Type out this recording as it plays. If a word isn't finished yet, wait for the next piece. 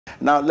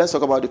Now, let's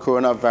talk about the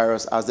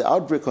coronavirus. As the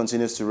outbreak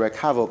continues to wreak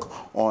havoc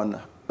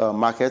on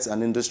markets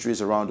and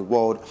industries around the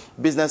world,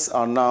 business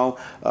are now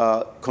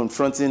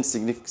confronting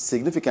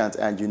significant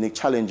and unique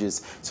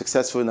challenges.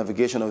 Successful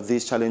navigation of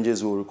these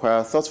challenges will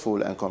require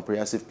thoughtful and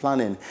comprehensive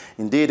planning.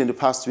 Indeed, in the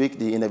past week,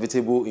 the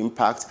inevitable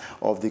impact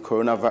of the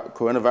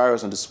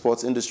coronavirus on the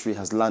sports industry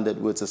has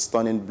landed with a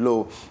stunning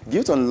blow.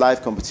 Built on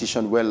live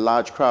competition where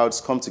large crowds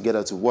come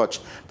together to watch,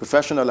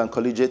 professional and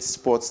collegiate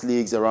sports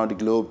leagues around the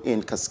globe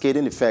in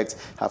cascading effect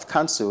have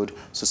cancelled,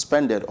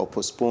 suspended or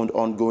postponed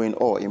ongoing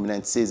or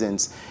imminent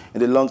seasons. In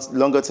the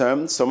longer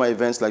term, summer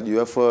events like the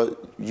UEFA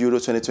Euro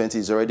 2020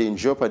 is already in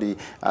jeopardy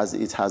as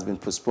it has been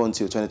postponed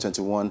till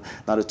 2021.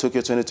 Now, the Tokyo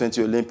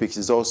 2020 Olympics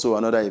is also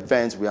another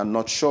event we are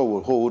not sure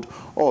will hold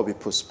or be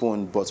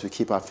postponed, but we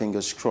keep our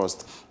fingers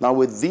crossed. Now,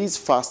 with these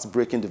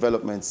fast-breaking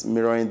developments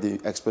mirroring the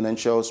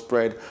exponential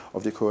spread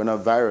of the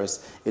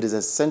coronavirus, it is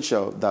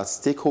essential that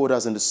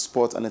stakeholders in the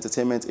sport and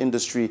entertainment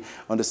industry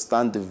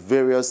understand the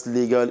various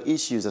legal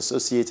issues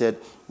associated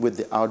with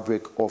the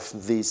outbreak of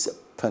this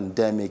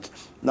pandemic.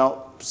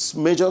 Now,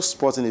 major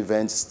sporting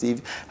events,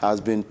 Steve, has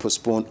been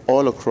postponed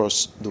all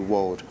across the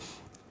world.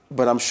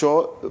 But I'm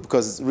sure,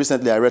 because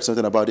recently I read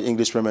something about the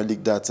English Premier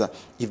League, that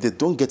if they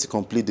don't get to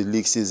complete the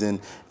league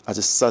season at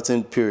a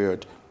certain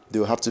period, they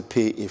will have to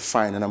pay a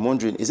fine. And I'm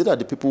wondering, is it that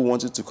the people who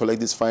wanted to collect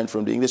this fine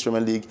from the English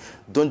Premier League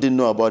don't they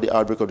know about the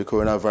outbreak of the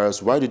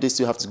coronavirus? Why do they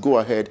still have to go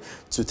ahead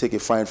to take a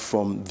fine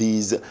from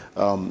these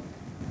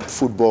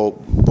football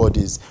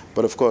bodies?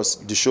 But of course,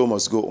 the show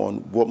must go on.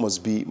 What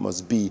must be,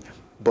 must be.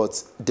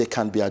 But there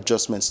can be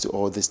adjustments to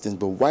all these things.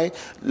 But why?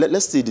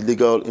 Let's see the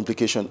legal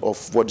implication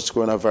of what this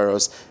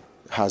coronavirus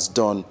has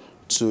done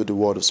to the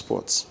world of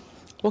sports.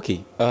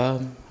 Okay.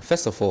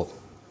 First of all,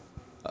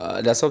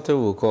 there's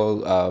something we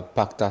call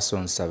pacta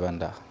sunt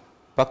servanda.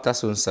 Pacta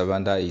sunt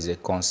servanda is a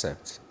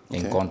concept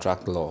in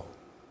contract law.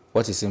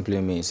 What it simply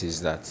means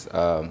is that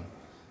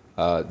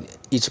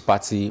each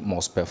party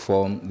must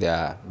perform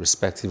their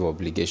respective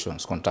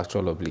obligations,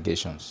 contractual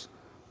obligations,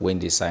 when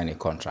they sign a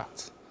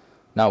contract.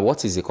 Now,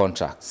 what is the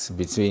contract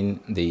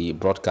between the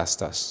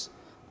broadcasters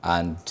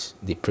and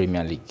the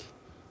Premier League?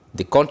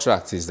 The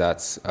contract is that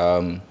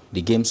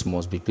the games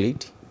must be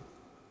played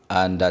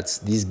and that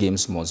these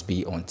games must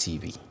be on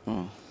TV.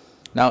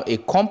 Now, a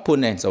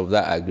component of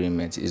that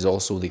agreement is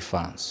also the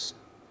fans,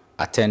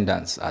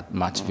 attendance at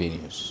match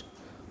venues.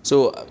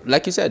 So,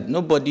 like you said,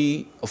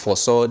 nobody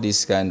foresaw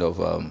this kind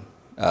of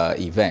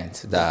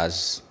event that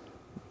has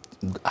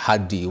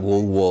had the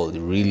whole world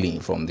reeling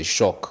from the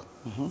shock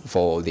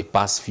for the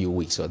past few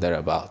weeks or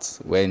thereabouts,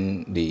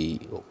 when the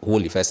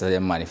whole effect started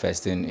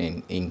manifesting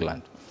in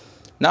England.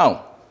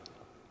 Now,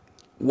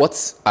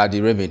 what are the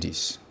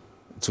remedies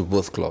to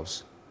both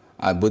clubs,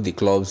 both the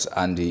clubs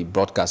and the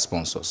broadcast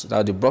sponsors?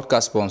 Now, the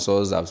broadcast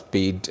sponsors have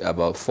paid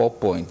about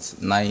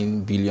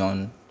 4.9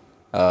 billion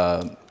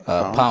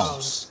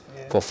pounds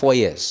for 4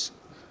 years.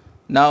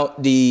 Now,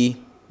 the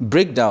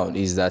breakdown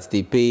is that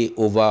they pay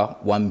over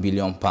 1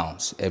 billion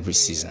pounds every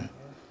season.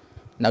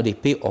 Now, they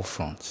pay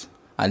upfront.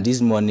 And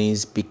these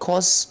monies,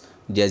 because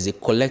there's a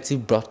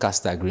collective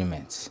broadcast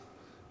agreement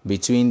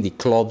between the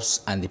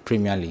clubs and the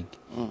Premier League,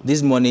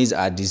 these monies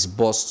are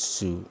disbursed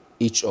to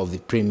each of the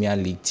Premier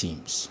League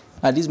teams.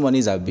 And these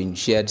monies have been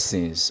shared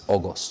since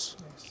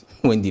August,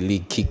 when the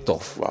league kicked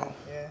off. Wow.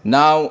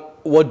 Now,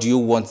 what do you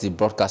want the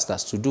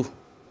broadcasters to do?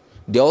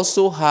 They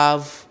also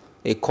have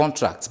a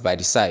contract by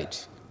the side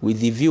with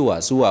the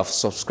viewers who have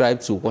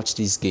subscribed to watch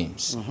these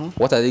games.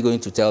 What are they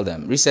going to tell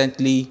them?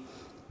 Recently,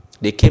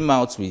 they came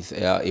out with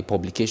a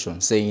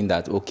publication saying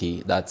that,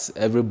 okay, that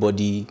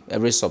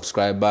every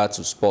subscriber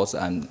to sports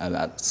and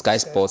Sky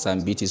Sports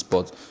and BT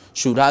Sports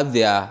should have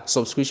their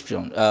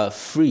subscription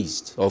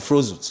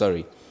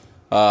frozen,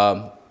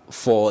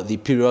 for the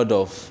period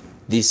of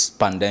this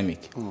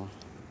pandemic.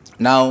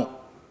 Now,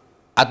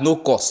 at no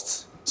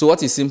cost. So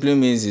what it simply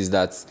means is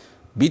that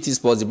BT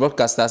Sports, the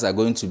broadcasters, are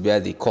going to bear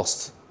the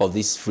cost of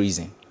this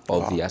freezing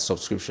of their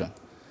subscription.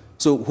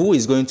 So who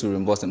is going to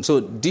reimburse them? So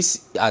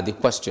these are the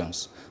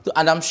questions.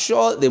 And I'm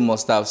sure they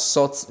must have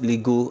sought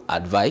legal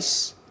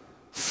advice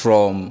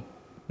from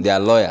their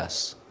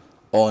lawyers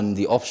on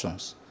the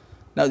options.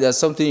 Now, there's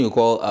something you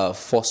call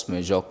force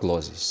majeure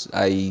clauses.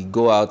 I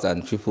go out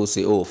and people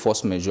say, oh,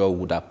 force majeure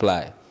would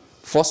apply.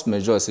 Force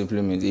majeure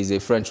simply means, is a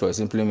French word, it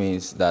simply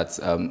means that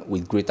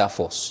with greater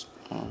force.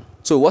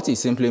 So what it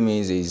simply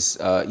means is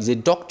a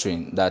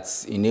doctrine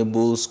that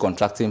enables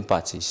contracting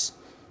parties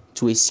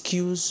to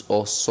excuse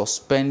or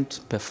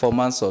suspend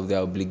performance of their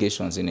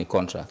obligations in a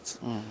contract.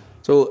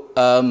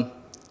 So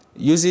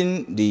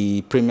using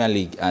the Premier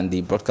League and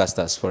the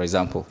broadcasters, for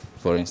example,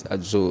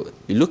 so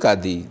you look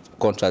at the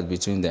contract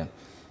between them,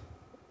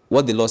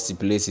 what the law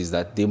stipulates is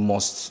that they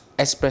must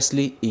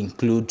expressly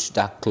include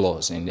that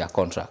clause in their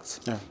contract.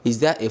 Is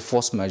there a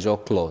force majeure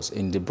clause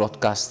in the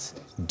broadcast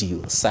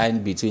deal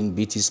signed between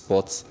BT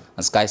Sports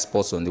and Sky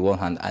Sports on the one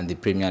hand and the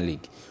Premier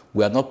League?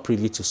 We are not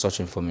privy to such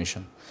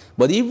information.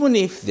 But even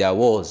if there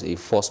was a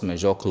force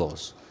majeure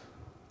clause,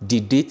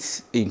 did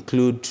it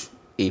include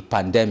a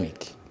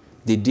pandemic?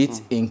 Did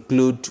it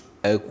include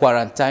a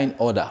quarantine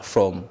order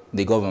from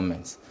the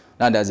government.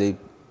 Now there's a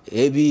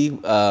heavy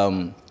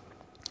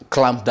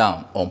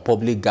clampdown on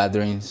public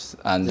gatherings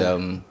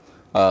and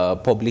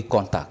public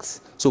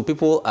contacts. So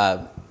people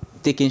are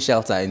taking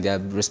shelter in their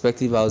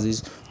respective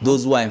houses.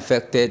 Those who are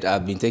infected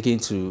have been taken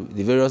to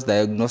the various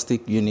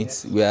diagnostic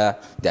units where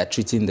they are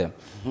treating them.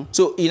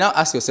 So you now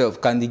ask yourself,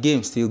 can the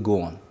game still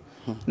go on?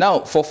 Now,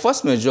 for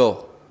force majeure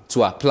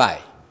to apply,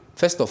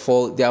 first of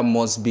all, there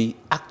must be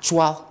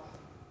actual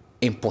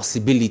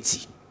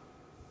impossibility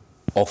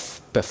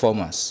of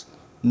performance,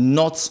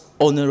 not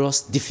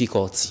onerous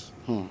difficulty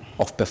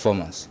of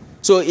performance.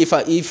 So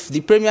if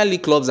the Premier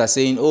League clubs are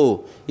saying,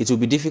 oh, it will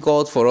be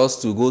difficult for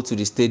us to go to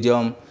the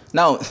stadium,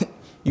 now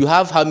you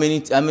have how many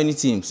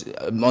teams?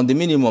 On the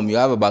minimum, you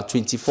have about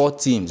 24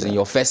 teams in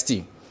your first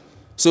team.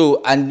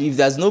 So, and if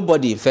there's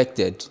nobody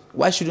infected,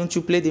 why shouldn't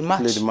you play the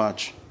match? Play the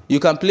match. You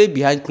can play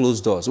behind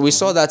closed doors. We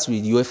saw that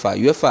with UEFA.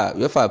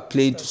 UEFA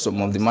played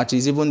some of the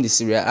matches, even the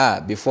Serie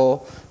A,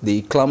 before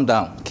the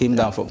clampdown came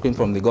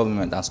from the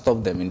government and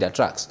stopped them in their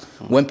tracks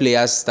when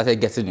players started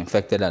getting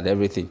infected and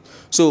everything.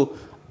 So,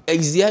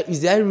 is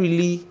there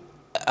really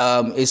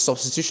a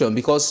substitution?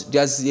 Because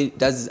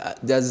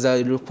there's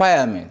a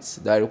requirement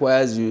that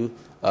requires you.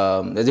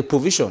 There's a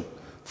provision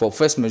for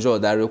force majeure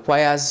that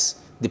requires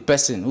the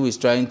person who is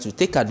trying to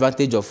take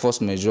advantage of force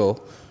majeure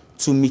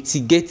to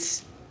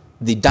mitigate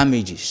the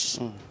damages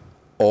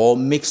or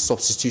make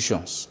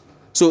substitutions.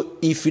 So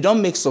if you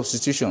don't make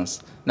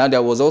substitutions, now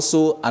there was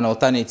also an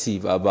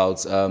alternative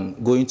about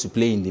going to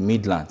play in the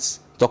Midlands.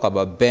 Talk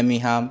about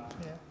Birmingham,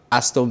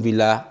 Aston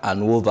Villa,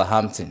 and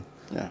Wolverhampton.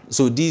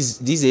 So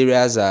these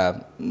areas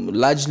are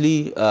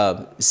largely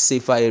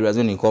safer areas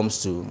when it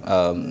comes to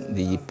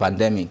the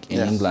pandemic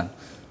in England.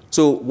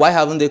 So why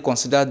haven't they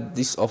considered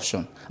this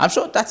option? I'm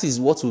sure that is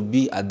what will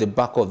be at the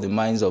back of the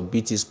minds of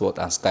BT Sport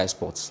and Sky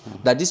Sports,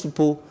 that these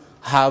people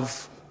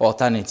have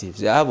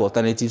alternatives. They have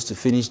alternatives to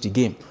finish the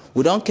game.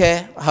 We don't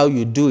care how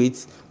you do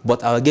it,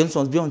 but our games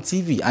must be on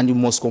TV and you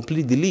must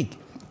complete the league.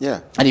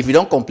 And if you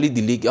don't complete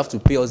the league, you have to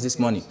pay us this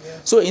money.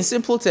 So in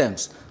simple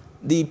terms,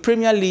 the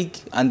Premier League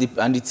and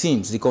the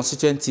teams, the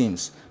constituent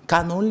teams,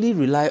 can only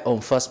rely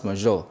on force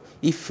majeure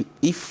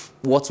if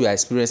what we are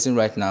experiencing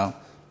right now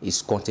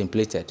is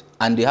contemplated.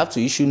 And they have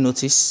to issue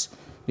notice.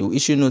 They will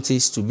issue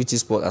notice to BT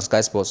Sport and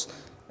Sky Sports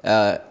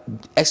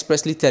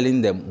expressly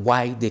telling them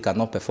why they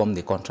cannot perform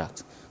the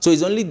contract. So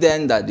it's only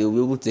then that they will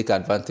be able to take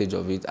advantage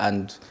of it,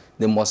 and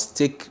they must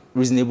take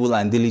reasonable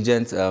and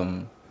diligent,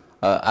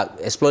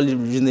 explore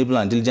reasonable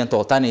and diligent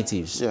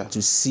alternatives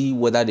to see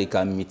whether they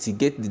can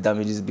mitigate the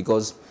damages,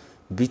 because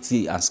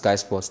BT and Sky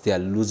Sports, they are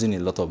losing a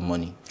lot of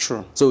money.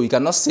 True. So we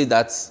cannot say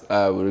that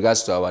with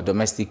regards to our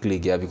domestic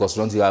league here, because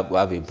we don't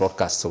have a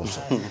broadcast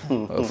also.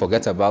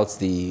 Forget about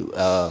the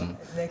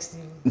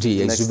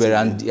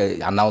exuberant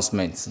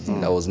announcement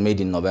that was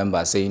made in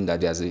November saying that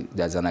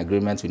there's an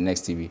agreement with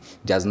Next TV.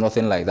 There's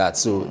nothing like that.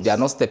 So they are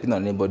not stepping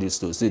on anybody's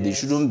toes. So they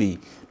shouldn't be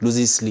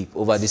losing sleep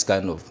over this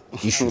kind of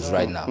issues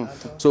right now.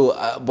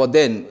 So, but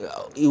then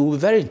it will be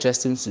very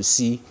interesting to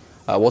see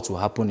what will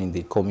happen in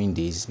the coming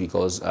days,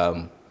 because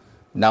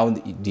now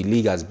the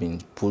league has been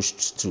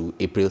pushed to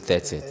April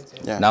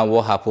 30th. Now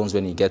what happens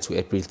when you get to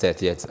April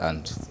 30th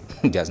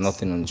and there's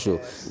nothing on the show?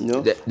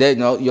 Then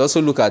you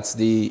also look at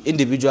the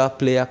individual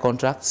player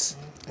contracts.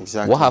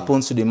 Exactly. What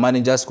happens to the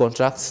manager's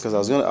contracts? Because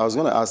I was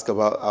going to ask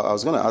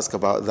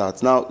about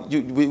that. Now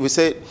we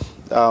say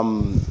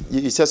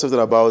you said something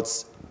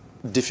about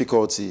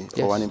difficulty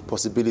or an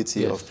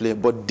impossibility of playing,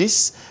 but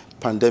this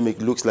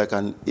pandemic looks like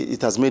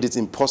it has made it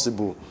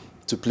impossible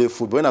to play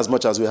football. In as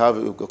much as we have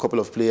a couple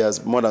of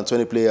players, more than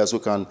 20 players who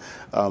can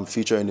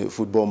feature in a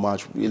football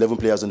match, 11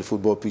 players on the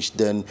football pitch,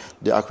 then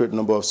the accurate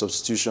number of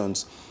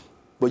substitutions.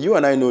 But you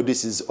and I know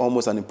this is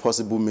almost an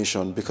impossible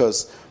mission,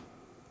 because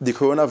the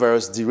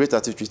coronavirus, the rate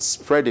at which it's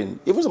spreading,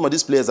 even some of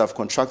these players have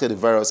contracted the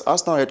virus.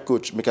 Arsenal head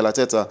coach Mikel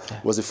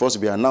Arteta was the first to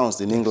be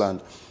announced in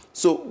England.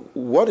 So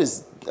what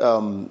is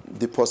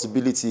the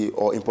possibility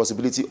or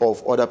impossibility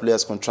of other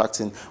players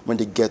contracting when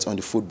they get on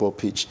the football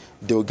pitch?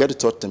 They will get to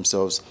touch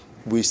themselves.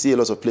 We see a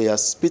lot of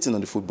players spitting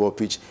on the football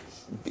pitch.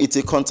 It's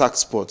a contact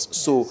sport.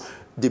 So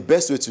the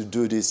best way to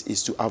do this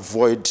is to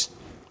avoid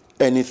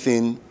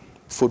anything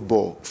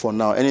football for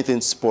now,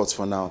 anything sports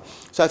for now.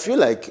 So I feel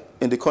like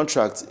in the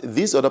contract,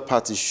 these other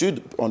parties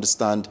should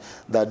understand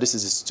that this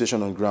is a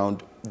situation on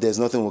ground. There's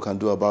nothing we can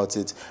do about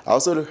it. I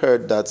also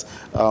heard that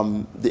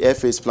the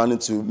FA is planning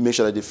to make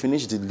sure that they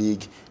finish the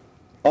league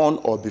on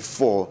or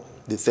before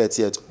the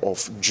 30th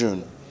of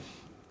June.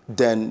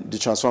 Then the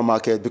transfer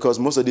market, because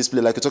most of these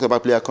players, like you talk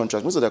about player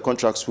contracts, most of their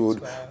contracts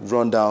would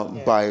run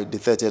down by the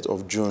 30th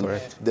of June.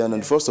 Then on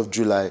the 1st of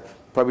July,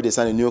 probably they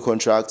sign a new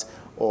contract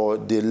or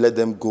they let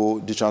them go,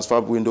 the transfer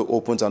window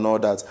opens and all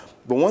that.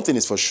 But one thing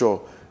is for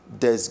sure,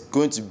 there's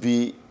going to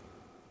be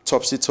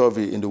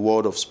topsy-turvy in the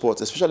world of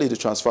sports, especially the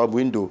transfer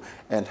window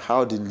and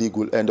how the league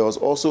will end. There was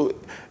also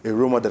a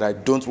rumor that I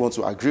don't want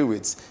to agree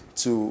with,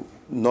 to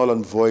null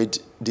and void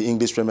the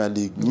English Premier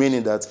League,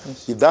 meaning that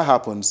if that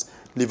happens,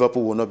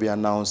 Liverpool will not be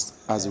announced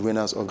as the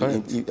winners of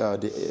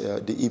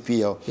the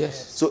EPL.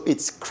 Yes. So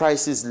it's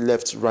crisis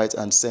left, right,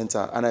 and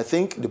center. And I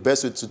think the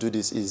best way to do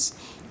this is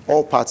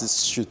all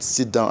parties should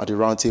sit down at the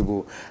round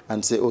table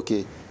and say,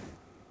 okay,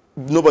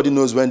 nobody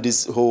knows when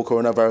this whole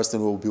coronavirus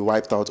thing will be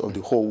wiped out of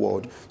the whole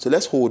world. So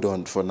let's hold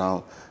on for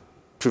now.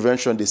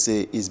 Prevention, they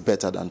say, is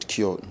better than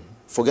cure.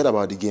 Forget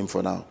about the game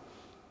for now.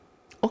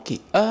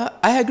 Okay,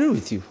 I agree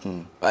with you.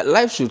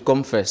 Life should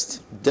come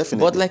first.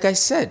 Definitely. But like I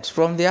said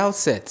from the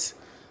outset,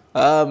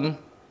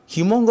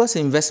 humongous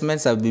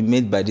investments have been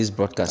made by these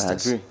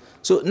broadcasters. I agree.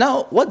 So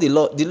now, what the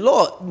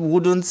law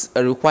wouldn't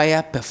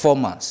require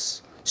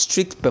performance,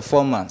 strict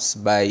performance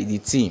by the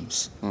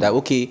teams. That,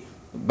 okay,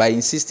 by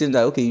insisting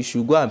that, okay, you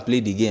should go and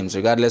play the games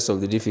regardless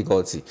of the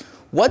difficulty.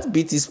 What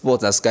BT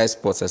Sports and Sky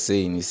Sports are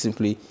saying is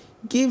simply,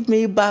 give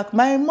me back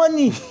my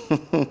money.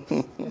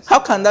 How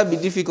can that be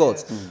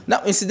difficult?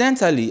 Now,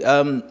 incidentally,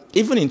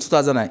 even in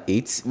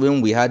 2008,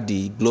 when we had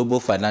the global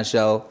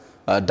financial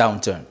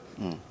downturn,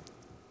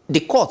 the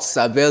courts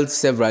availed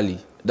severally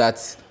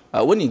that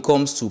when it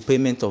comes to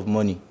payment of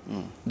money,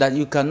 that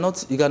you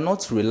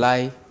cannot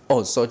rely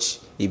on such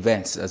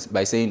events as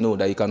by saying no,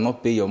 that you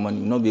cannot pay your money,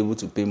 you'll not be able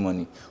to pay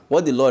money.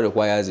 What the law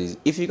requires is,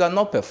 if you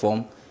cannot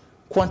perform,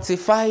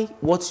 quantify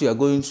what you are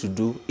going to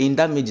do in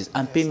damages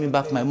and pay me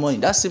back my money.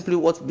 That's simply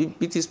what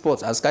BT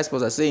Sports and Sky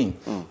Sports are saying.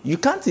 You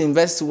can't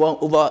invest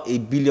over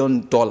 £1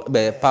 billion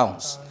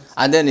pounds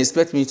and then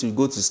expect me to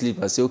go to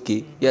sleep and say,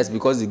 okay, yes,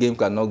 because the game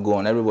cannot go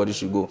on, everybody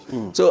should go.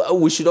 So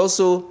we should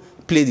also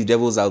play the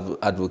devil's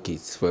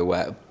advocate for a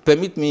while.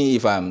 Permit me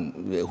if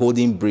I'm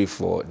holding brief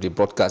for the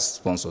broadcast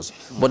sponsors,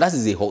 but that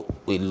is a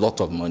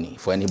lot of money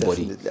for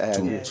anybody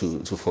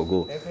to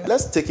forgo.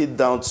 Let's take it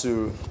down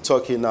to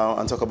Turkey now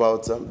and talk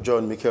about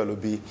John Mikel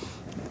Obi.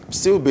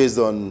 Still based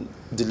on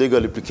the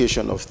legal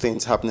implication of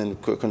things happening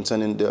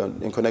concerning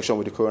in connection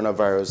with the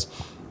coronavirus,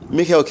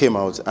 Mikel came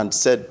out and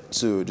said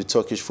to the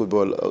Turkish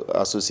Football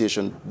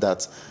Association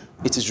that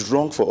it is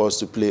wrong for us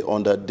to play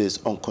under this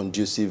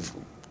unconducive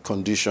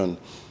condition.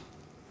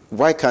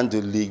 Why can't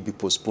the league be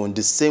postponed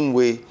the same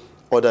way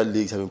other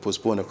leagues have been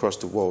postponed across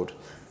the world?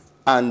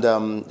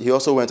 And he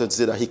also went on to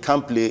say that he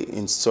can't play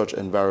in such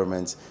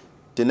environments.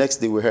 The next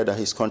day, we heard that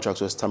his contract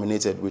was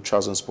terminated with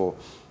Trabzonspor.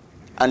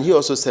 And he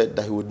also said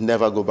that he would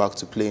never go back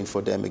to playing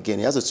for them again.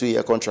 He has a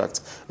 2-year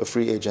contract, a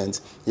free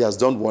agent. He has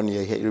done 1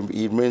 year.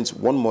 He remains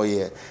 1 more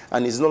year.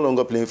 And he's no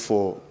longer playing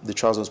for the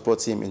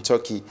Trabzonspor team in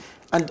Turkey.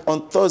 And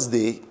on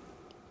Thursday,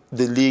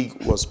 the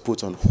league was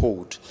put on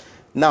hold.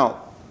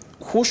 Now,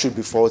 who should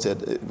be faulted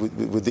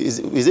with this?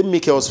 Is it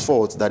Mikel's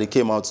fault that he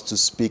came out to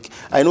speak?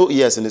 I know,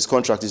 yes, in his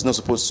contract, he's not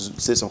supposed to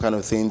say some kind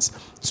of things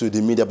to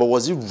the media, but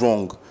was it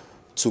wrong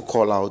to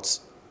call out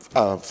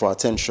for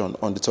attention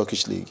on the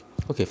Turkish league?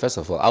 Okay, first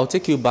of all, I'll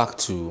take you back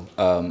to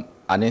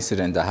an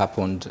incident that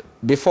happened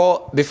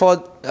before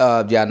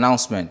the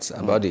announcement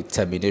about the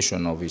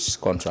termination of his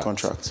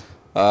contract.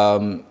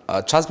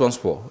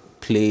 Trabzonspor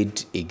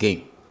played a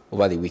game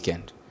over the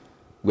weekend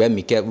where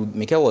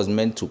Mikel was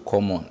meant to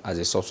come on as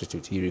a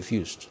substitute. He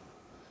refused.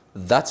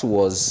 That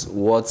was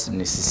what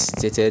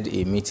necessitated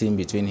a meeting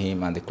between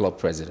him and the club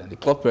president. The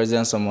club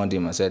president summoned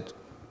him and said,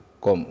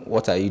 come,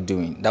 what are you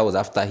doing? That was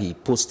after he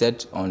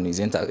posted on his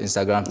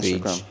Instagram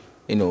page,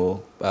 you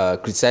know,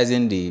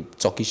 criticizing the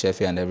Turkish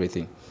FA and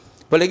everything.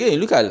 But again, you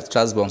look at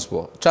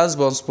Trabzonspor.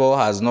 Trabzonspor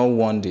has not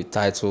won the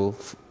title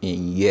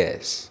in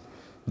years.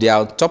 They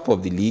are on top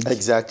of the league.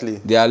 Exactly.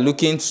 They are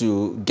looking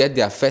to get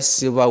their first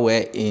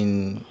silverware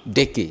in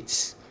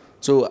decades.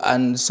 So,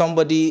 and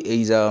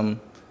somebody is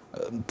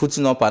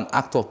putting up an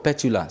act of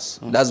petulance.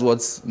 That's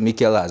what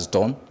Mikel has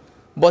done.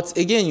 But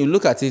again, you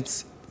look at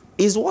it,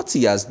 is what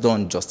he has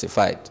done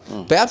justified?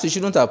 Perhaps he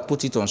shouldn't have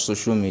put it on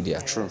social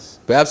media. True.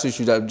 Perhaps he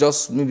should have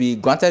just maybe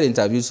granted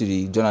interviews to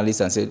the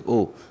journalists and said,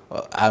 oh,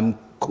 I'm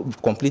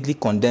completely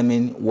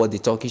condemning what the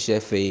Turkish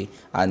FA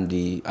and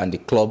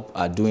the club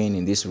are doing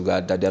in this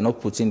regard, that they're not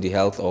putting the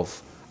health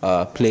of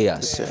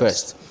players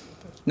first.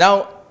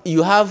 Now,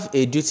 you have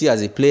a duty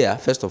as a player,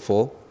 first of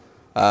all,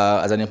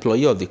 as an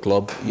employee of the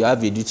club, you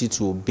have a duty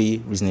to obey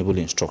reasonable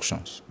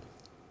instructions.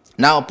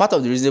 Now, part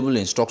of the reasonable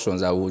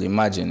instructions, I would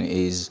imagine,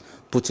 is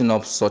putting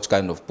up such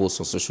kind of posts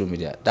on social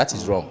media. That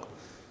is wrong.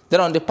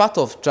 Then on the part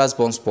of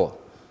Trabzonspor,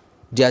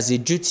 there's a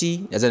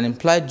duty, there's an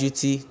implied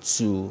duty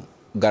to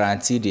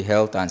guarantee the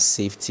health and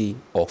safety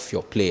of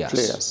your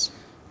players.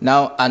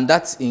 Now, and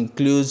that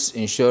includes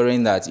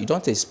ensuring that you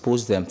don't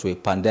expose them to a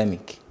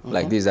pandemic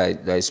like this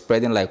that is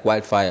spreading like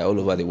wildfire all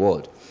over the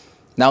world.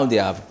 Now they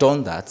have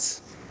done that.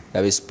 They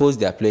have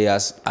exposed their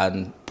players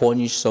and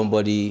punished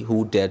somebody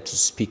who dared to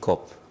speak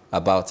up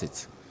about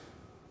it.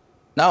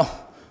 Now,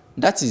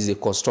 that is a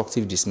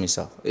constructive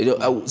dismissal.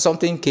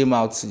 Something came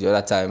out the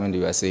other time when they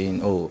were saying,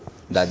 oh,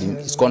 that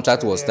his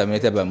contract was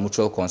terminated by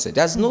mutual consent.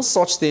 There's no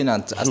such thing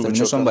as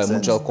termination by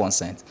mutual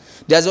consent.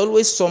 There's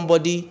always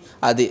somebody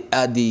at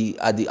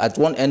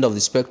one end of the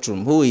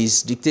spectrum who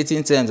is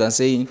dictating terms and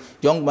saying,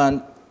 young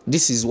man,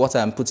 this is what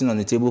I'm putting on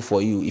the table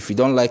for you. If you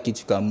don't like it,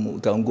 you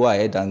can go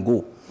ahead and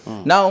go.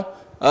 Now,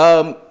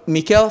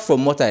 Mikel,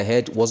 from what I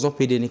heard, was not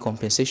paid any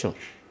compensation.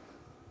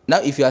 Now,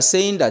 if you are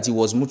saying that he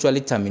was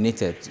mutually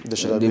terminated,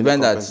 the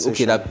event that,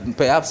 okay, that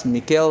perhaps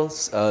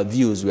Mikel's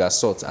views were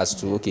sought as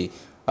to, okay,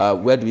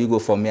 where do we go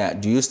from here?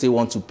 Do you still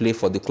want to play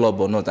for the club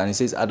or not? And he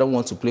says, I don't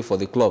want to play for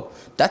the club.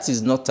 That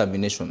is not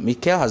termination.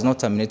 Mikel has not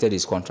terminated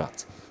his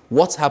contract.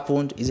 What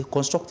happened is a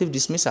constructive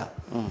dismissal.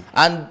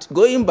 And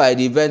going by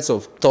the events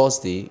of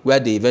Thursday, where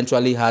they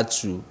eventually had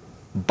to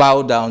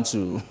bow down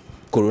to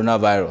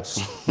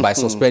coronavirus by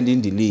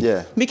suspending the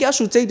league, Mikel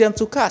should take them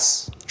to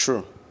CAS.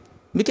 True.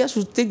 Mikel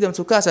should take them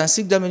to CAS and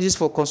seek damages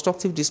for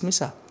constructive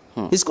dismissal.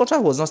 His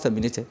contract was not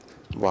terminated.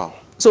 Wow.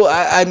 So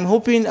I'm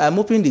hoping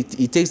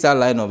he takes that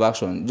line of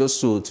action just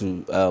so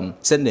to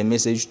send a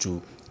message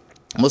to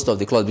most of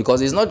the clubs,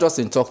 because it's not just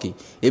in Turkey.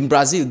 In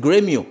Brazil,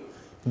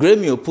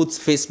 Grêmio put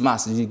face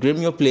masks. The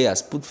Grêmio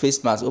players put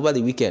face masks over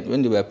the weekend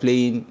when they were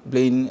playing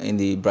in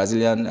the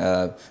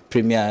Brazilian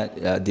Premier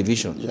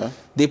Division. Yeah.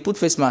 They put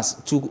face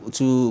masks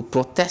to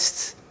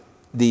protest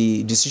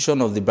the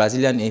decision of the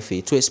Brazilian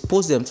FA to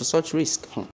expose them to such risk.